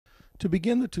To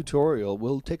begin the tutorial,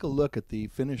 we'll take a look at the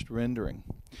finished rendering.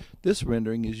 This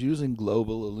rendering is using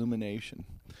global illumination.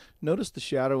 Notice the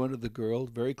shadow under the girl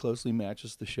very closely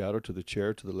matches the shadow to the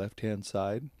chair to the left-hand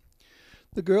side.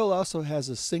 The girl also has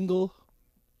a single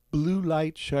blue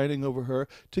light shining over her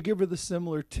to give her the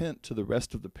similar tint to the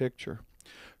rest of the picture.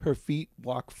 Her feet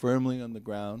walk firmly on the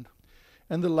ground,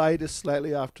 and the light is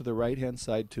slightly off to the right-hand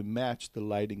side to match the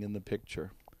lighting in the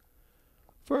picture.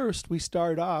 First, we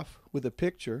start off with a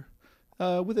picture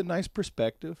with a nice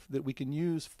perspective that we can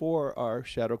use for our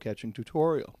shadow catching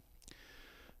tutorial.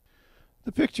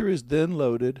 The picture is then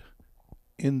loaded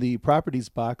in the properties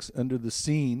box under the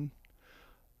scene.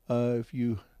 If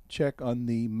you check on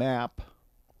the map.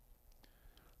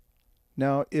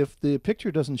 Now, if the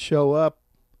picture doesn't show up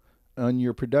on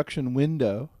your production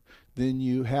window, then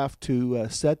you have to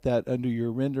set that under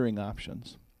your rendering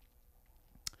options.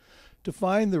 To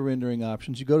find the rendering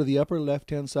options, you go to the upper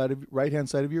right-hand side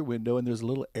of your window, and there's a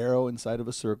little arrow inside of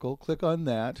a circle. Click on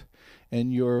that,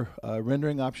 and your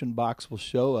rendering option box will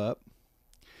show up.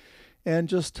 And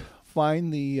just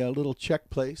find the little check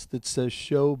place that says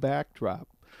Show Backdrop.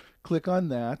 Click on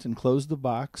that and close the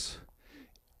box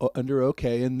under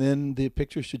OK, and then the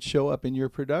picture should show up in your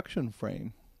production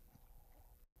frame.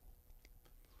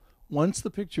 Once the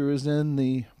picture is in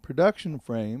the production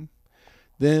frame,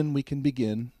 then we can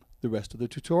begin the rest of the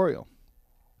tutorial.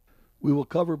 We will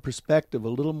cover perspective a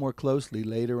little more closely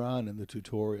later on in the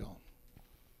tutorial.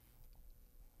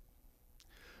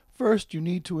 First, you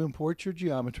need to import your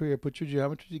geometry or put your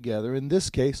geometry together. In this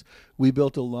case, we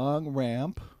built a long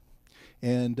ramp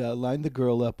and lined the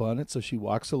girl up on it so she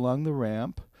walks along the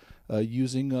ramp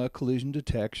using collision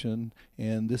detection,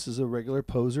 and this is a regular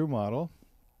poser model.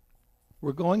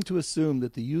 We're going to assume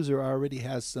that the user already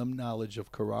has some knowledge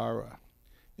of Carrara.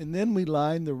 And then we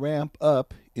line the ramp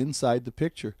up inside the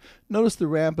picture. Notice the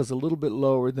ramp is a little bit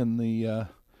lower than the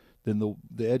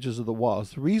edges of the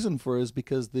walls. The reason for it is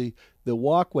because the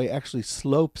walkway actually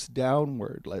slopes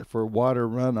downward, like for water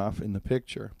runoff in the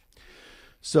picture.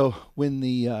 So when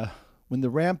the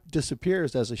ramp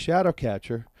disappears as a shadow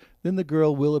catcher, then the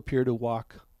girl will appear to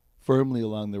walk firmly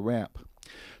along the ramp.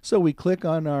 So we click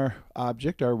on our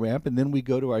object, our ramp, and then we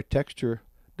go to our texture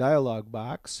dialog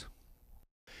box.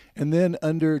 And then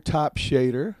under top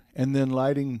shader and then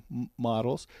lighting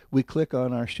models, we click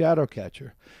on our shadow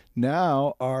catcher.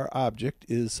 Now our object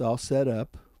is all set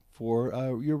up for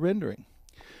your rendering.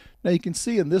 Now you can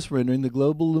see in this rendering the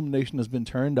global illumination has been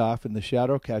turned off and the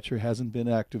shadow catcher hasn't been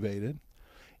activated.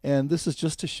 And this is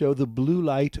just to show the blue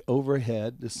light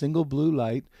overhead, the single blue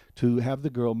light, to have the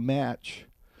girl match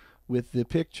with the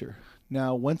picture.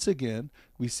 Now once again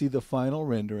we see the final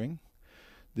rendering.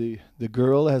 The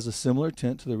girl has a similar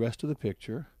tint to the rest of the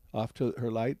picture, off to her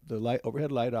light, the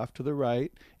overhead light off to the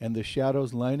right, and the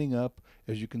shadows lining up,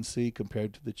 as you can see,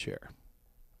 compared to the chair.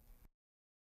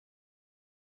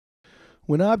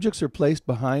 When objects are placed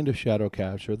behind a shadow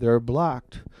catcher, they're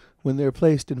blocked. When they're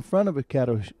placed in front of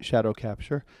a shadow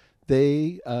capture,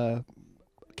 they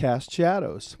cast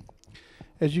shadows.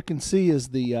 As you can see, as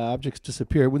the objects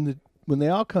disappear, when they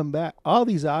all come back, all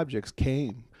these objects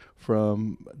came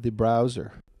from the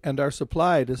browser and are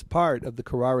supplied as part of the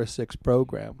Carrara 6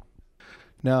 program.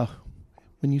 Now,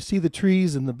 when you see the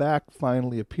trees in the back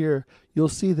finally appear, you'll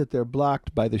see that they're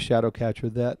blocked by the shadow catcher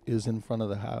that is in front of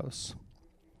the house.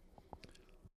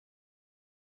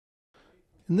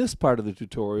 In this part of the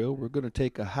tutorial, we're going to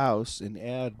take a house and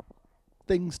add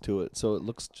things to it so it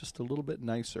looks just a little bit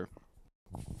nicer.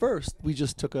 First, we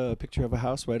just took a picture of a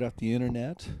house right off the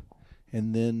internet,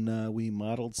 and then we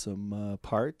modeled some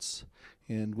parts,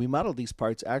 and we modeled these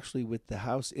parts actually with the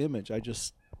house image. I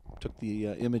just took the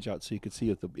image out so you could see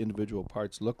what the individual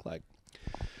parts look like.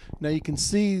 Now you can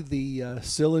see the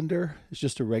cylinder is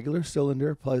just a regular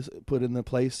cylinder put in the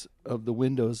place of the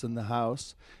windows in the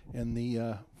house, and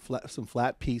the some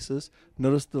flat pieces.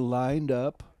 Notice the lined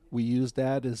up. We use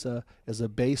that as a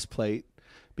base plate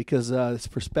because this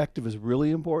perspective is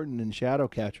really important in shadow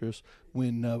catchers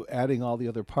when adding all the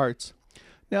other parts.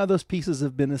 Now those pieces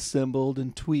have been assembled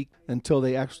and tweaked until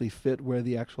they actually fit where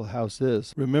the actual house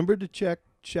is. Remember to check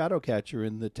shadow catcher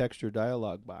in the texture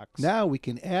dialog box. Now we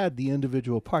can add the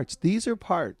individual parts. These are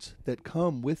parts that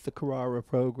come with the Carrara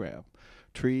program,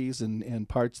 trees and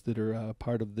parts that are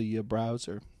part of the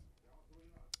browser.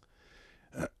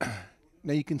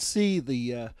 Now you can see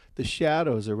the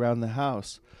shadows around the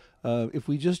house. If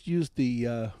we just used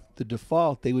the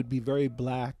default, they would be very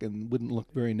black and wouldn't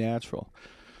look very natural.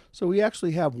 So we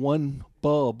actually have one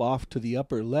bulb off to the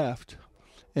upper left,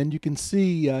 and you can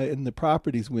see in the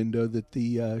properties window that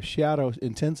the shadow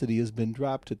intensity has been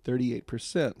dropped to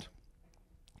 38%.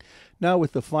 Now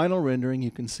with the final rendering, you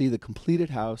can see the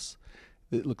completed house.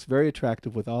 It looks very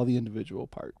attractive with all the individual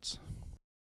parts.